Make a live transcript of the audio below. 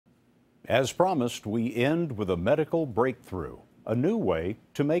As promised, we end with a medical breakthrough, a new way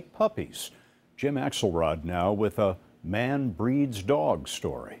to make puppies. Jim Axelrod now with a man breeds dog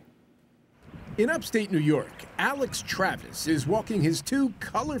story. In upstate New York, Alex Travis is walking his two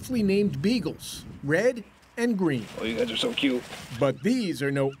colorfully named beagles, Red and Green. Oh, you guys are so cute. But these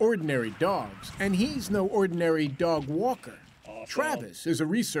are no ordinary dogs, and he's no ordinary dog walker. Awesome. Travis is a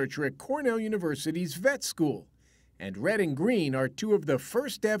researcher at Cornell University's vet school, and Red and Green are two of the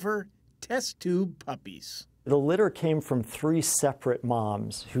first ever test tube puppies. The litter came from 3 separate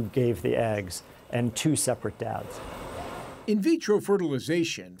moms who gave the eggs and 2 separate dads. In vitro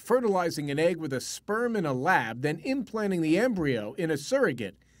fertilization, fertilizing an egg with a sperm in a lab, then implanting the embryo in a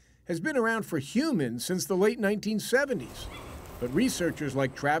surrogate, has been around for humans since the late 1970s. But researchers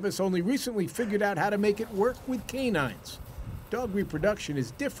like Travis only recently figured out how to make it work with canines. Dog reproduction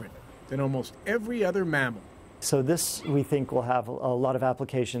is different than almost every other mammal. So this, we think, will have a lot of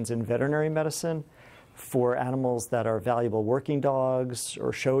applications in veterinary medicine for animals that are valuable working dogs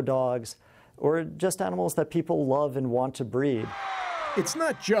or show dogs, or just animals that people love and want to breed. It's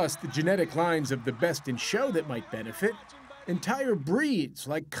not just the genetic lines of the best in show that might benefit. Entire breeds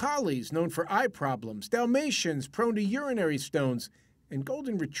like collies known for eye problems, Dalmatians prone to urinary stones, and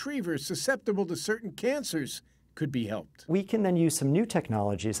golden retrievers susceptible to certain cancers could be helped. We can then use some new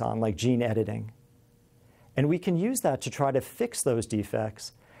technologies on, like gene editing. And we can use that to try to fix those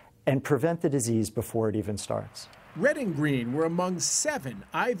defects and prevent the disease before it even starts. Red and Green were among 7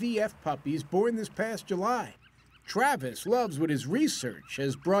 IVF puppies born this past July. Travis loves what his research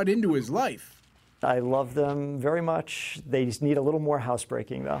has brought into his life. I love them very much. They just need a little more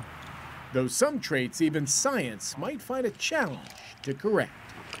housebreaking, though. Though some traits even science might find a challenge to correct.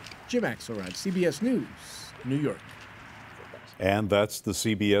 Jim Axelrod, CBS News, New York. And that's the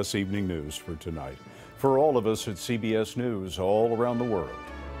CBS Evening News for tonight. For all of us at CBS News all around the world,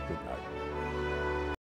 good night.